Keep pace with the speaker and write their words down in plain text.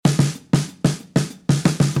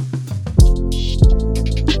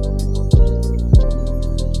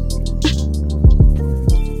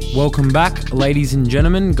Welcome back, ladies and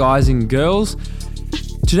gentlemen, guys and girls.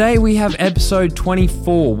 Today we have episode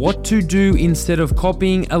 24, what to do instead of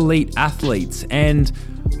copying elite athletes. And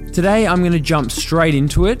today I'm going to jump straight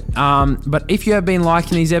into it. But if you have been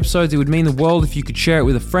liking these episodes, it would mean the world if you could share it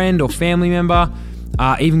with a friend or family member.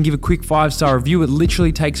 Even give a quick 5-star review. It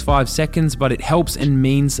literally takes 5 seconds, but it helps and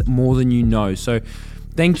means more than you know. So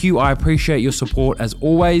thank you. I appreciate your support as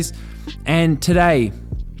always. And today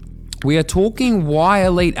we are talking why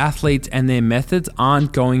elite athletes and their methods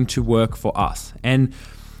aren't going to work for us. And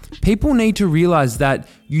people need to realize that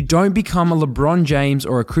you don't become a LeBron James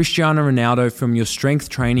or a Cristiano Ronaldo from your strength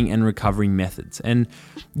training and recovery methods. And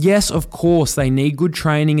yes, of course, they need good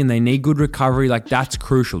training and they need good recovery. Like, that's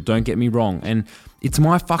crucial. Don't get me wrong. And it's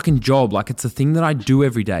my fucking job. Like, it's a thing that I do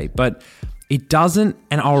every day. But it doesn't,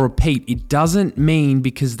 and I'll repeat, it doesn't mean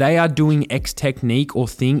because they are doing X technique or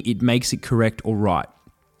thing, it makes it correct or right.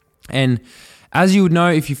 And as you would know,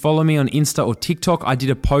 if you follow me on Insta or TikTok, I did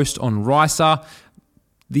a post on RISA,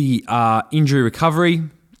 the injury recovery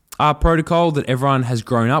protocol that everyone has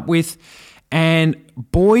grown up with. And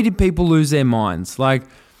boy, did people lose their minds. Like,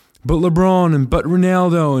 but LeBron and but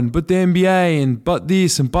Ronaldo and but the NBA and but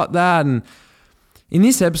this and but that. And in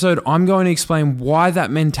this episode, I'm going to explain why that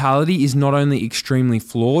mentality is not only extremely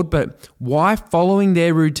flawed, but why following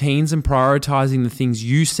their routines and prioritizing the things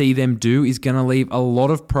you see them do is going to leave a lot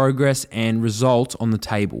of progress and results on the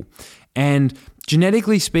table. And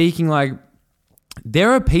genetically speaking, like, there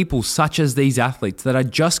are people such as these athletes that are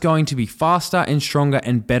just going to be faster and stronger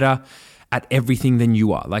and better at everything than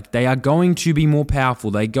you are. Like, they are going to be more powerful.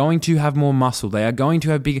 They're going to have more muscle. They are going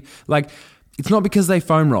to have bigger, like, it's not because they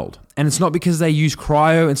foam rolled, and it's not because they use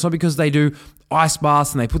cryo, it's not because they do ice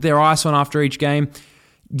baths and they put their ice on after each game.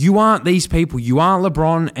 You aren't these people. You aren't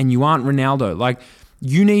LeBron and you aren't Ronaldo. Like,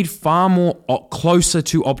 you need far more closer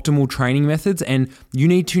to optimal training methods, and you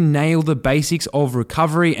need to nail the basics of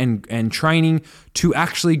recovery and training to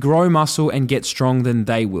actually grow muscle and get strong than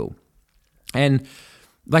they will. And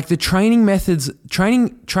like, the training methods,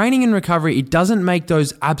 training and recovery, it doesn't make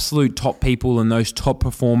those absolute top people and those top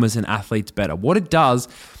performers and athletes better. What it does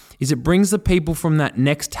is it brings the people from that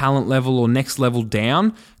next talent level or next level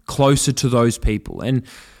down closer to those people. And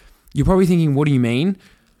you're probably thinking, what do you mean?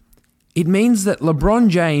 It means that LeBron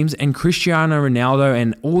James and Cristiano Ronaldo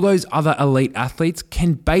and all those other elite athletes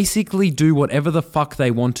can basically do whatever the fuck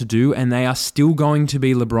they want to do, and they are still going to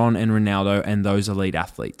be LeBron and Ronaldo and those elite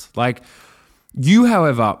athletes. Like, you,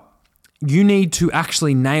 however, you need to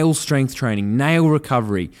actually nail strength training, nail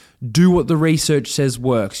recovery, do what the research says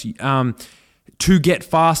works, to get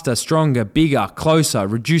faster, stronger, bigger, closer,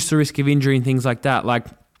 reduce the risk of injury and things like that. Like,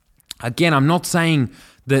 again, I'm not saying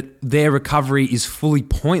that their recovery is fully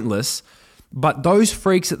pointless, but those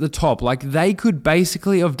freaks at the top, like, they could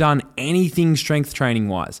basically have done anything strength training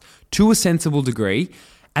wise to a sensible degree,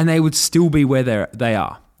 and they would still be where they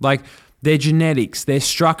are. Like, their genetics, their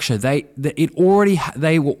structure, they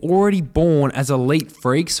were already born as elite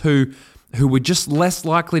freaks who were just less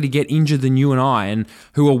likely to get injured than you and I, and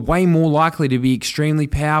who are way more likely to be extremely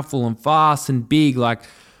powerful and fast and big. Like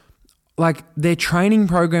their training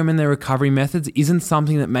program and their recovery methods isn't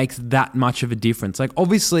something that makes that much of a difference. Like,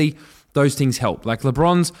 obviously those things help. Like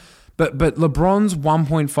LeBron's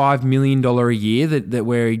 $1.5 million a year that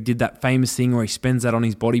where he did that famous thing where he spends that on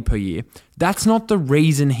his body per year, that's not the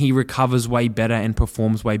reason he recovers way better and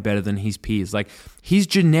performs way better than his peers. Like, his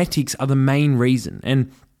genetics are the main reason.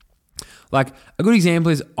 And like, a good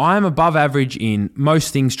example is I'm above average in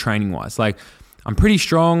most things training wise. Like, I'm pretty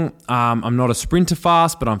strong. I'm not a sprinter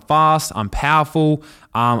fast, but I'm fast. I'm powerful.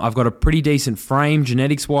 I've got a pretty decent frame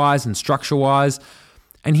genetics wise and structure wise.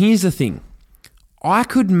 And here's the thing. I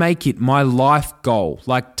could make it my life goal,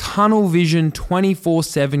 like tunnel vision,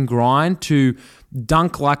 24/7 grind to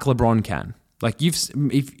dunk like LeBron can. Like,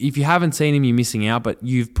 if you haven't seen him, you're missing out, but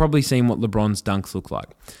you've probably seen what LeBron's dunks look like.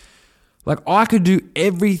 Like, I could do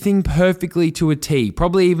everything perfectly to a T,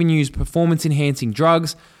 probably even use performance-enhancing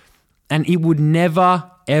drugs, and it would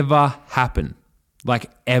never, ever happen.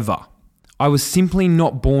 Like, ever. I was simply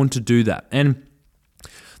not born to do that. And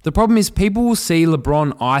the problem is, people will see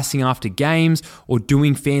LeBron icing after games or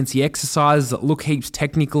doing fancy exercises that look heaps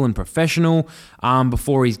technical and professional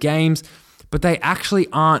before his games, but they actually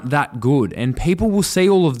aren't that good. And people will see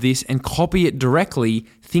all of this and copy it directly,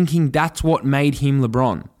 thinking that's what made him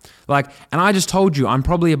LeBron. Like, and I just told you, I'm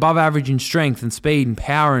probably above average in strength and speed and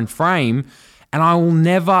power and frame, and I will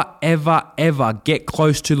never, ever, ever get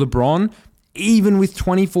close to LeBron, even with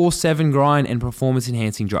 24/7 grind and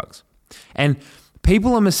performance-enhancing drugs. And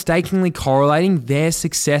people are mistakenly correlating their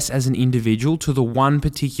success as an individual to the one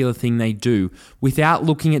particular thing they do without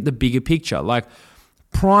looking at the bigger picture. Like,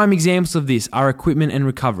 Prime examples of this are equipment and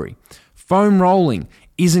recovery. Foam rolling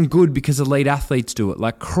isn't good because elite athletes do it,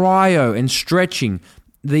 like cryo and stretching,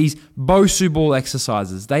 these Bosu ball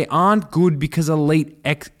exercises. They aren't good because elite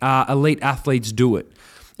athletes do it.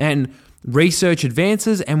 And research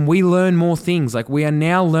advances and we learn more things. Like we are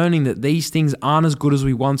now learning that these things aren't as good as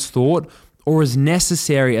we once thought or as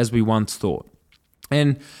necessary as we once thought.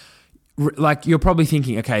 And like you're probably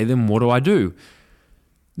thinking, okay, then what do I do?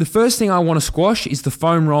 The first thing I want to squash is the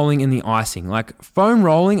foam rolling and the icing. Like foam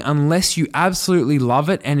rolling, unless you absolutely love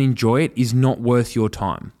it and enjoy it, is not worth your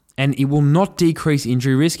time. And it will not decrease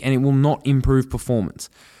injury risk and it will not improve performance.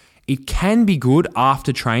 It can be good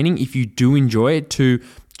after training if you do enjoy it to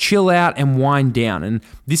chill out and wind down. And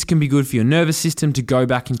this can be good for your nervous system to go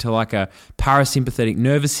back into like a parasympathetic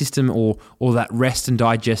nervous system or that rest and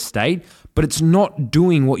digest state. But it's not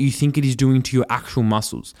doing what you think it is doing to your actual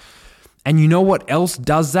muscles. And you know what else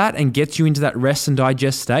does that and gets you into that rest and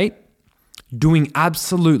digest state? Doing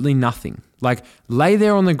absolutely nothing. Like lay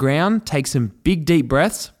there on the ground, take some big deep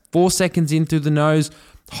breaths, 4 seconds in through the nose,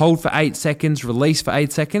 hold for 8 seconds, release for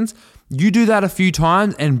 8 seconds. You do that a few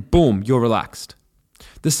times and boom, you're relaxed.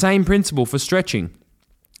 The same principle for stretching.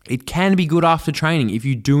 It can be good after training if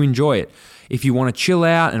you do enjoy it, if you want to chill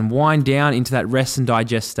out and wind down into that rest and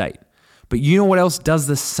digest state. But you know what else does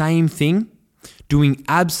the same thing? Doing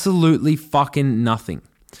absolutely fucking nothing.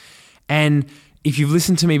 And if you've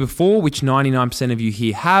listened to me before, which 99% of you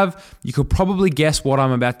here have, you could probably guess what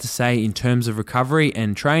I'm about to say in terms of recovery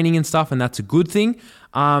and training and stuff, and that's a good thing.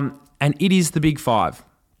 And it is the Big Five.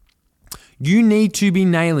 You need to be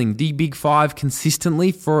nailing the Big Five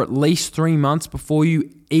consistently for at least 3 months before you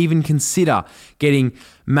even consider getting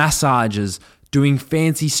massages, doing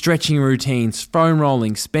fancy stretching routines, foam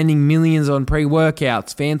rolling, spending millions on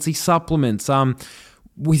pre-workouts, fancy supplements,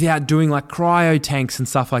 without doing like cryo tanks and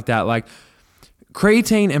stuff like that. Like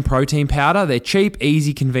creatine and protein powder, they're cheap,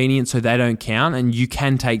 easy, convenient, so they don't count, and you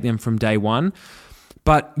can take them from day one.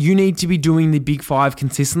 But you need to be doing the Big Five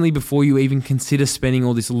consistently before you even consider spending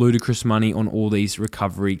all this ludicrous money on all these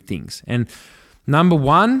recovery things. And number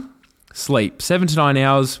one, sleep. 7 to 9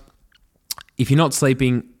 hours. If you're not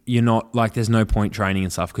sleeping, you're not like there's no point training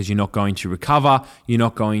and stuff because you're not going to recover, you're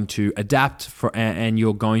not going to adapt and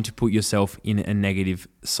you're going to put yourself in a negative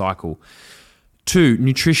cycle. 2,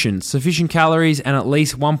 nutrition, sufficient calories and at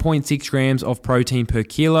least 1.6 grams of protein per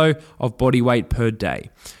kilo of body weight per day.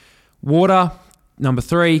 Water, number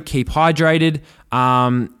 3, keep hydrated.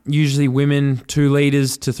 Usually women 2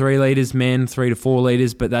 liters to 3 liters, men 3 to 4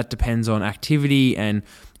 liters, but that depends on activity and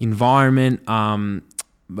environment,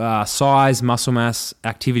 size, muscle mass,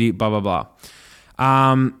 activity, blah, blah,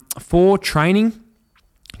 blah. 4, training.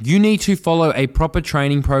 You need to follow a proper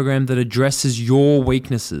training program that addresses your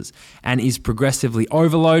weaknesses and is progressively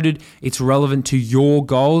overloaded. It's relevant to your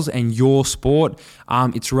goals and your sport.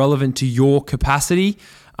 It's relevant to your capacity.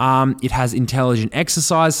 It has intelligent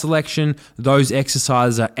exercise selection. Those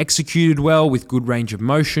exercises are executed well with good range of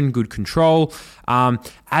motion, good control.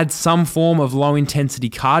 Add some form of low intensity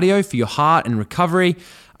cardio for your heart and recovery.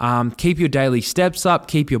 Keep your daily steps up,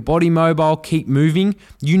 keep your body mobile, keep moving.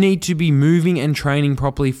 You need to be moving and training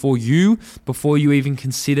properly for you before you even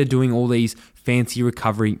consider doing all these fancy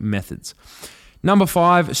recovery methods. Number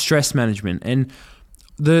 5, stress management. And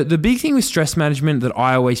the big thing with stress management that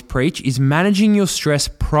I always preach is managing your stress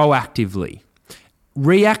proactively.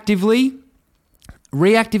 Reactively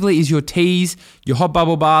is your teas, your hot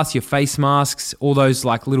bubble baths, your face masks, all those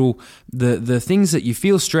like little, the things that you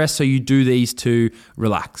feel stressed, so you do these to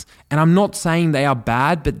relax. And I'm not saying they are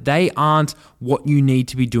bad, but they aren't what you need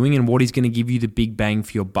to be doing and what is going to give you the big bang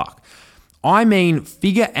for your buck. I mean,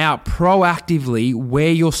 figure out proactively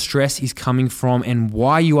where your stress is coming from and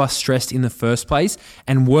why you are stressed in the first place,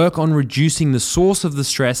 and work on reducing the source of the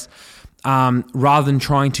stress rather than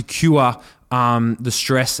trying to cure the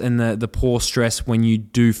stress and the poor stress when you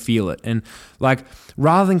do feel it. And like,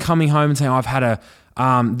 rather than coming home and saying, I've had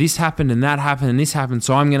this happened and that happened and this happened,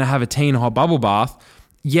 so I'm going to have a tea and a hot bubble bath.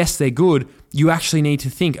 Yes, they're good. You actually need to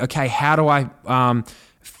think, okay, how do I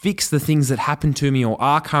fix the things that happen to me or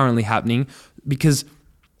are currently happening? Because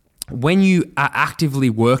when you are actively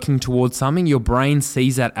working towards something, your brain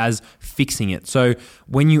sees that as fixing it. So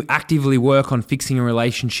when you actively work on fixing a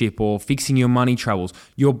relationship or fixing your money troubles,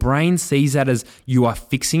 your brain sees that as you are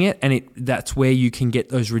fixing it, and that's where you can get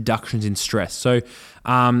those reductions in stress. So,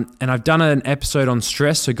 and I've done an episode on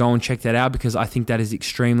stress, so go and check that out because I think that is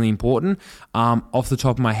extremely important. Off the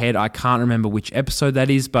top of my head, I can't remember which episode that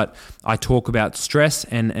is, but I talk about stress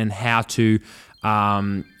and how to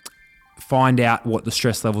find out what the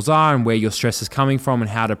stress levels are and where your stress is coming from and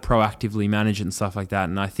how to proactively manage it and stuff like that.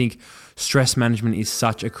 And I think stress management is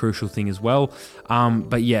such a crucial thing as well.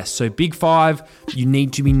 But yes, so big 5, you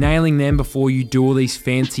need to be nailing them before you do all these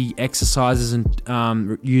fancy exercises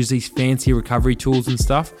and use these fancy recovery tools and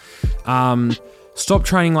stuff. Stop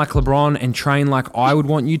training like LeBron and train like I would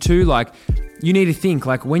want you to. Like, you need to think,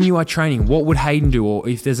 like, when you are training, what would Hayden do? Or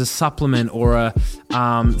if there's a supplement or a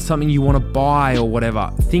something you want to buy or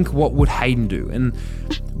whatever, think, what would Hayden do? And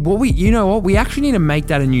we actually need to make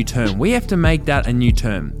that a new term. We have to make that a new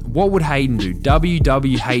term. What would Hayden do?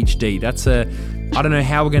 WWHD. I don't know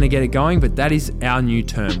how we're going to get it going, but that is our new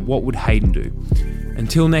term. What would Hayden do?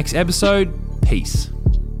 Until next episode, peace.